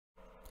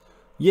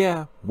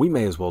Yeah, we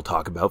may as well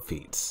talk about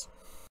feats.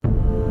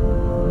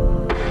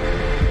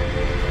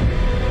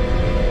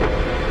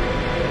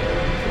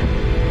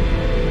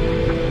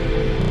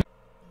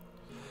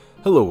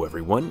 Hello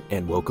everyone,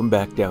 and welcome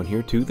back down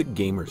here to the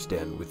Gamer's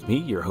Den with me,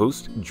 your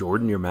host,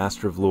 Jordan, your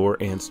Master of Lore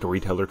and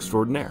Storyteller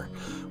Extraordinaire.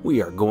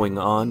 We are going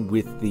on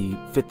with the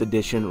 5th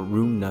edition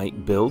Rune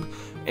Knight build,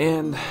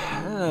 and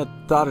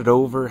thought it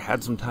over,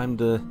 had some time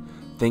to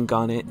think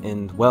on it,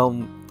 and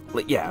well,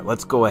 yeah,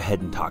 let's go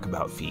ahead and talk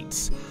about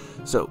feats.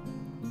 So,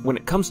 when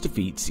it comes to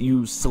feats,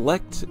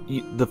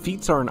 the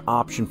feats are an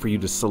option for you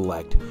to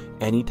select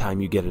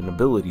anytime you get an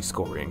ability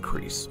score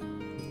increase.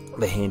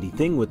 The handy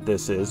thing with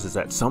this is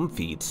that some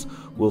feats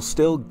will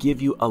still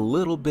give you a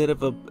little bit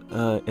of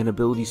an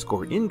ability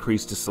score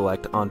increase to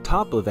select on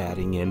top of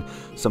adding in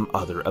some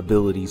other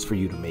abilities for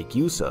you to make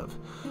use of.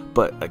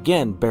 But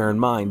again, bear in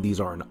mind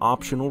these are an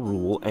optional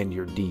rule and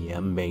your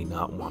DM may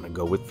not want to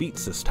go with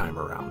feats this time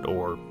around,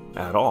 or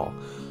at all.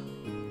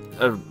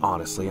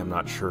 Honestly, I'm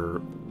not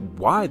sure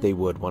why they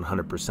would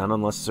 100%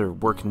 unless they're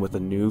working with a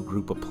new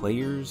group of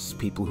players,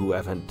 people who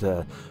haven't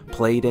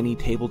played any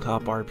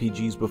tabletop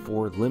RPGs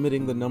before.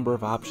 Limiting the number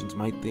of options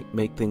might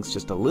make things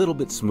just a little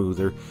bit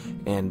smoother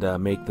and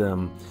make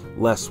them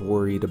less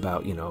worried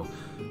about,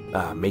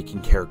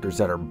 making characters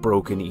that are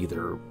broken,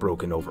 either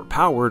broken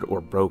overpowered or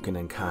broken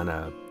and kind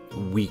of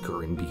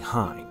weaker and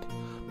behind.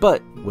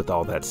 But with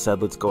all that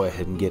said, let's go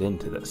ahead and get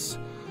into this.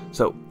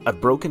 So, I've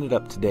broken it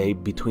up today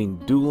between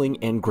Dueling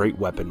and Great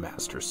Weapon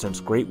Master, since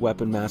Great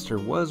Weapon Master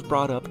was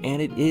brought up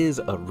and it is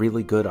a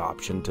really good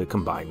option to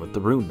combine with the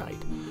Rune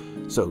Knight.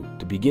 So,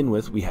 to begin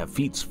with, we have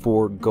feats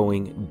for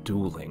going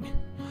Dueling.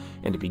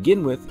 And to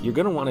begin with, you're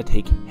going to want to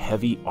take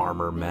Heavy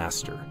Armor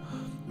Master.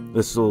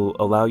 This will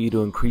allow you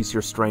to increase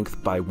your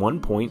strength by 1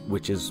 point,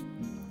 which is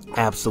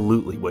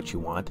absolutely what you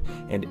want,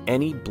 and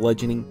any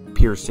bludgeoning,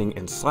 piercing,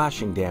 and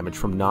slashing damage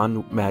from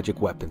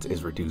non-magic weapons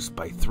is reduced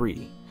by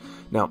 3.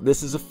 Now,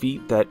 this is a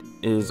feat that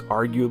is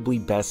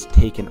arguably best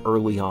taken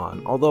early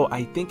on, although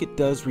I think it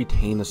does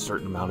retain a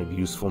certain amount of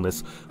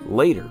usefulness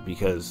later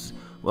because,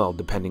 well,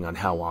 depending on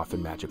how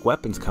often magic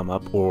weapons come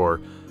up or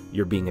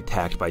you're being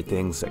attacked by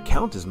things that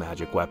count as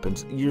magic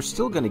weapons, you're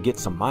still going to get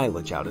some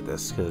mileage out of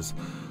this because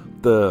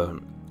the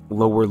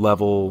lower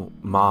level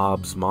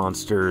mobs,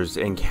 monsters,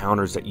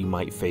 encounters that you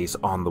might face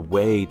on the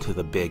way to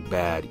the big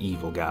bad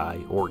evil guy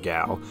or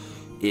gal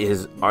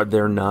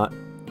they're not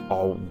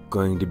all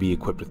going to be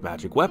equipped with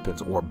magic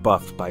weapons or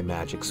buffed by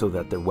magic so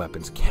that their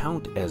weapons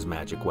count as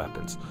magic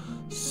weapons.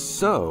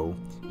 So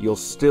you'll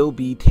still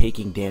be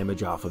taking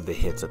damage off of the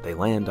hits that they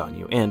land on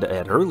you, and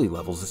at early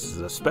levels this is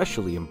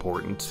especially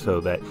important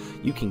so that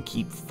you can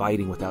keep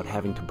fighting without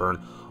having to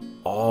burn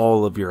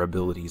all of your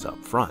abilities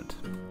up front.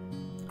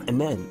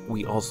 And then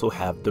we also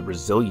have the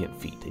Resilient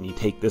feat, and you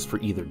take this for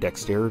either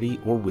dexterity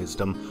or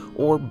wisdom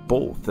or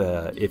both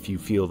if you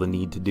feel the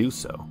need to do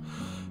so.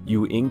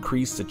 You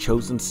increase the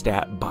chosen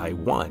stat by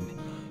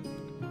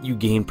 1. You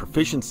gain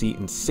proficiency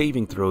in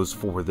saving throws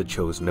for the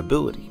chosen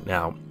ability.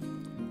 Now,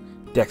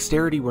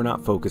 dexterity we're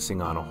not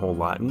focusing on a whole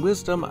lot. In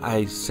wisdom,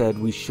 I said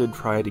we should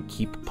try to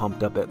keep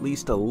pumped up at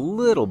least a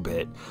little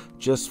bit,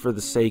 just for the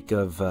sake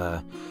of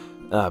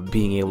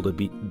being able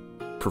to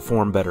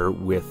perform better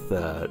with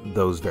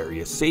those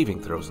various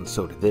saving throws. And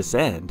so to this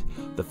end,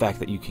 the fact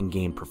that you can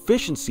gain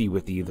proficiency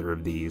with either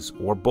of these,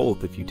 or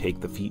both if you take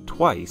the feat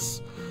twice,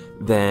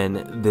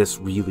 then this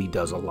really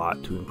does a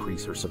lot to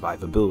increase your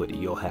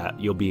survivability.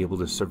 You'll be able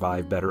to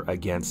survive better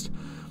against,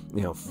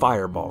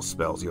 fireball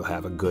spells. You'll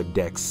have a good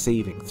dex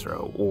saving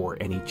throw, or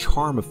any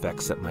charm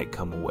effects that might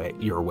come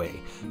your way.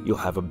 You'll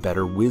have a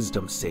better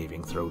wisdom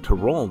saving throw to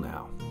roll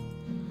now.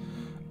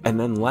 And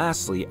then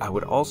lastly, I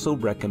would also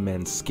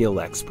recommend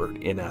Skill Expert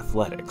in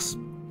Athletics.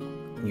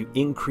 You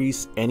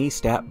increase any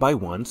stat by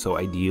 1, so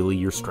ideally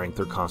your strength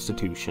or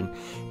constitution,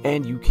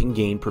 and you can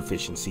gain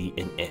proficiency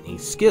in any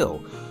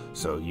skill.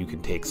 So you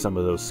can take some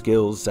of those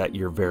skills that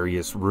your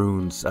various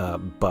runes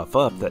buff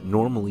up that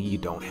normally you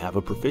don't have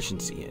a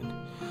proficiency in.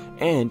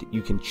 And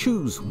you can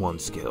choose one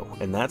skill,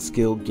 and that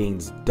skill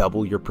gains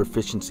double your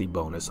proficiency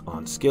bonus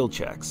on skill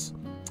checks.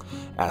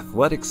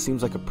 Athletics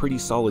seems like a pretty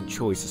solid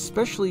choice,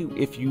 especially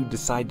if you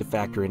decide to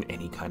factor in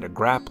any kind of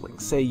grappling.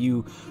 Say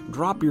you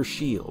drop your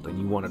shield and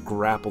you want to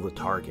grapple the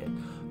target.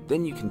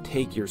 Then you can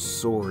take your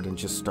sword and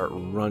just start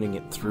running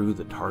it through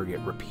the target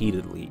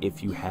repeatedly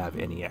if you have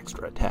any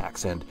extra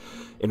attacks. And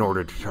in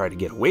order to try to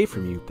get away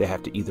from you, they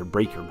have to either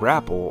break your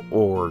grapple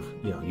or,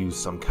 use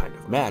some kind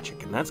of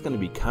magic. And that's going to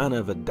be kind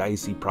of a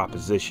dicey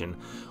proposition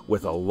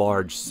with a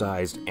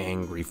large-sized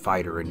angry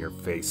fighter in your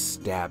face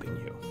stabbing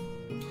you.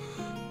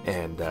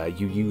 And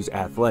you use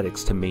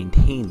athletics to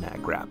maintain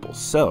that grapple.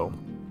 So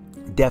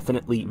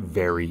definitely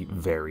very,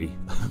 very,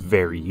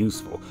 very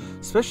useful,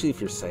 especially if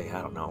you're, say,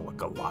 I don't know, a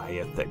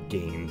Goliath that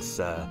gains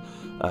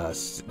a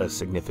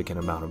significant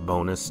amount of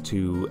bonus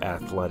to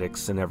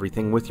athletics and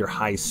everything with your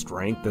high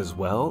strength as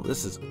well.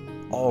 This is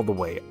all the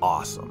way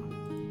awesome.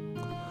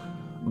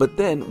 But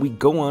then we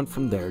go on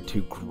from there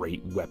to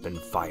great weapon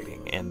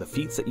fighting, and the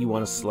feats that you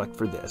want to select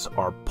for this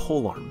are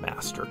Polearm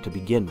Master to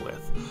begin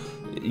with.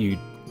 You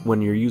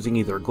when you're using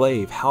either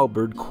glaive,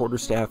 halberd,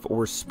 quarterstaff,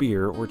 or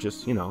spear, or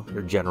just,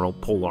 your general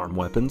polearm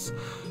weapons,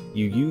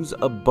 you use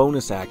a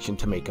bonus action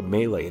to make a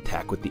melee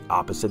attack with the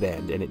opposite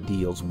end, and it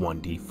deals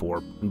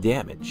 1d4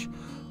 damage.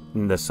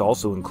 And this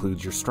also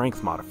includes your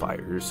strength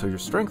modifier, so your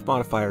strength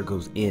modifier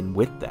goes in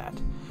with that.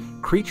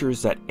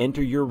 Creatures that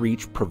enter your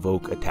reach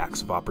provoke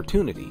attacks of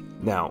opportunity.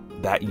 Now,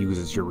 that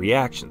uses your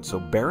reaction, so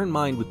bear in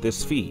mind with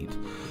this feat,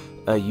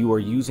 you are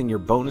using your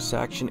bonus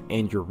action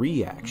and your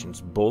reactions,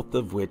 both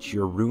of which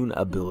your rune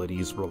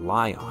abilities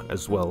rely on,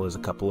 as well as a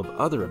couple of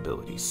other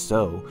abilities.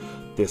 So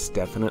this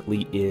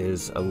definitely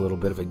is a little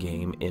bit of a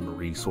game in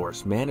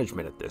resource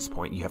management at this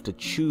point. You have to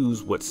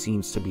choose what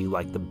seems to be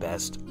like the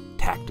best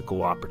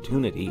tactical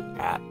opportunity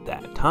at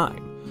that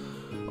time.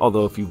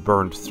 Although if you've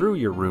burned through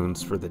your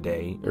runes for the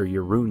day, or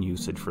your rune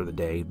usage for the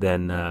day,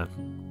 then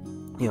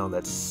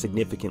that's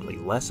significantly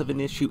less of an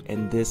issue,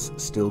 and this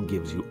still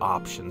gives you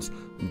options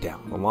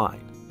down the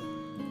line.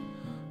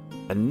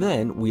 And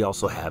then we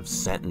also have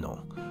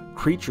Sentinel.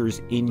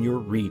 Creatures in your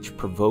reach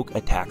provoke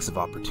attacks of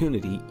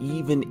opportunity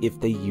even if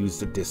they use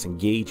the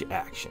disengage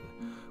action.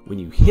 When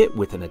you hit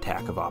with an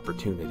attack of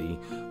opportunity,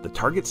 the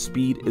target's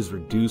speed is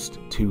reduced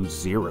to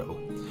 0.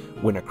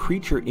 When a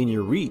creature in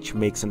your reach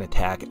makes an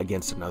attack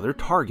against another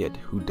target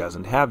who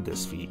doesn't have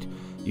this feat,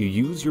 you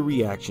use your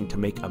reaction to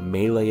make a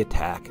melee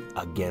attack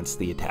against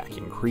the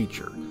attacking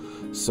creature.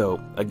 So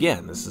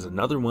again, this is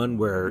another one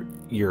where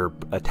your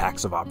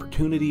attacks of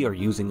opportunity are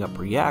using up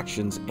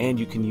reactions, and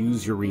you can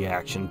use your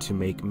reaction to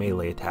make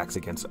melee attacks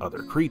against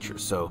other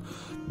creatures. So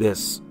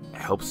this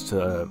helps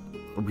to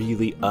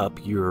really up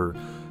your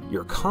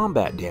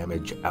combat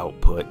damage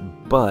output,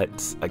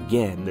 but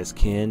again, this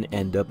can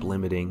end up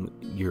limiting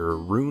your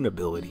rune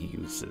ability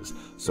uses.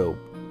 So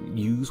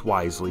use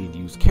wisely and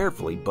use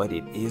carefully, but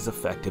it is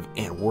effective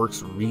and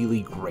works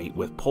really great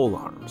with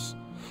polearms.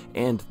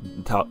 And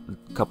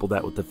couple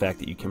that with the fact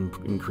that you can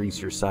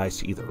increase your size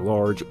to either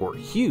large or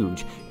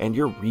huge, and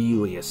you're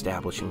really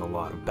establishing a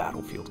lot of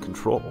battlefield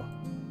control.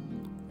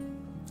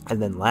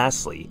 And then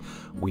lastly,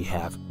 we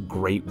have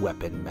Great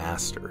Weapon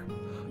Master.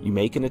 You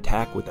make an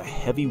attack with a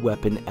heavy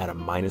weapon at a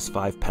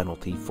 -5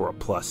 penalty for a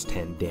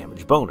 +10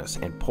 damage bonus,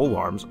 and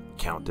polearms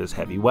count as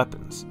heavy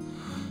weapons.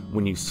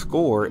 When you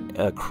score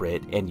a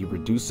crit and you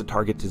reduce the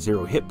target to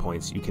 0 hit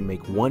points, you can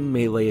make one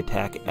melee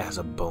attack as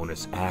a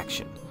bonus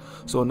action.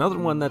 So another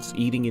one that's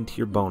eating into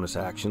your bonus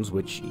actions,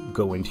 which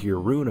go into your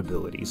rune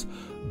abilities,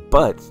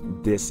 but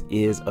this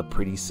is a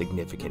pretty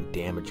significant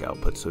damage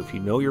output. So if you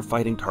know you're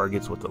fighting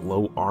targets with a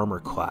low armor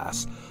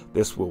class,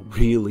 this will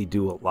really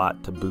do a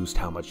lot to boost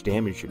how much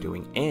damage you're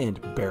doing. And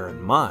bear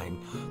in mind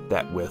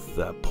that with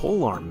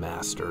Polearm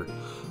Master,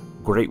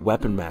 Great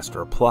Weapon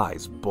Master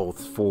applies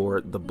both for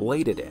the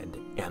bladed end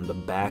and the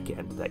back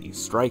end that you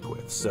strike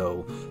with.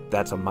 So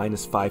that's a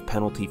 -5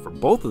 penalty for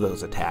both of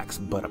those attacks,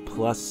 but a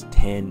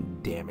 +10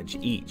 damage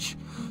each.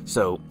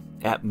 So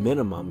at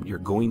minimum, you're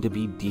going to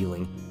be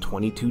dealing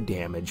 22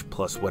 damage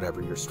plus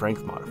whatever your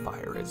strength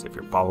modifier is. If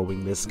you're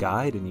following this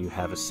guide and you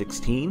have a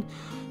 16,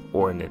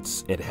 and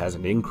it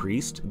hasn't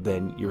increased,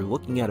 then you're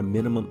looking at a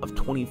minimum of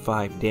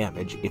 25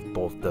 damage if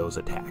both those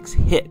attacks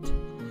hit.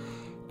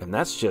 And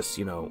that's just,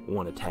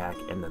 one attack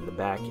and then the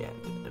back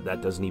end. And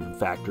that doesn't even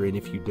factor in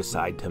if you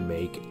decide to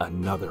make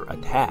another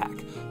attack.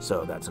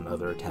 So that's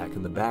another attack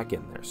in the back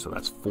end there. So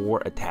that's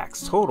 4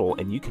 attacks total,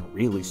 and you can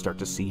really start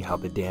to see how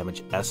the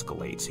damage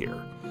escalates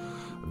here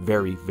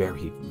very,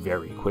 very,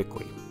 very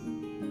quickly.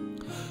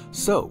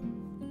 So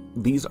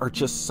these are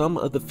just some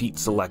of the feat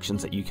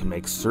selections that you can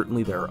make.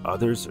 Certainly there are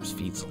others. There's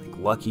feats like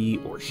Lucky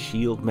or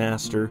Shield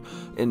Master,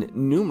 and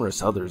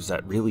numerous others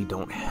that really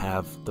don't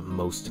have the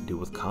most to do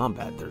with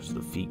combat. There's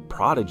the feat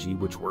Prodigy,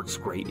 which works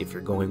great if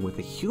you're going with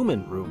a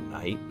human Rune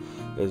Knight,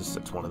 as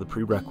that's one of the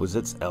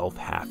prerequisites, elf,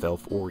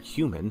 half-elf, or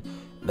human.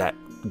 That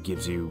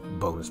gives you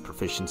bonus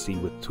proficiency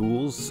with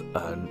tools,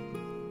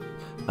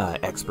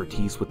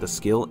 expertise with the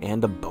skill,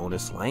 and a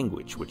bonus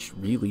language, which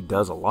really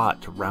does a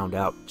lot to round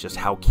out just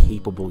how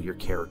capable your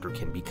character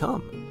can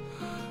become.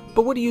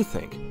 But what do you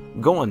think?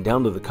 Go on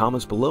down to the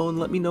comments below and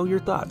let me know your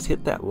thoughts.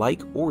 Hit that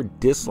like or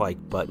dislike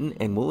button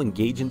and we'll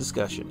engage in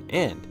discussion.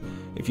 And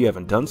if you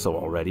haven't done so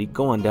already,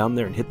 go on down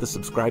there and hit the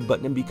subscribe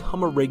button and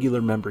become a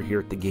regular member here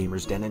at the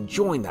Gamers Den and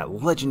join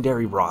that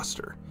legendary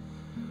roster.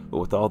 But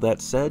with all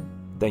that said,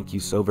 thank you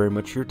so very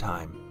much for your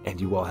time,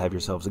 and you all have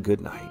yourselves a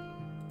good night.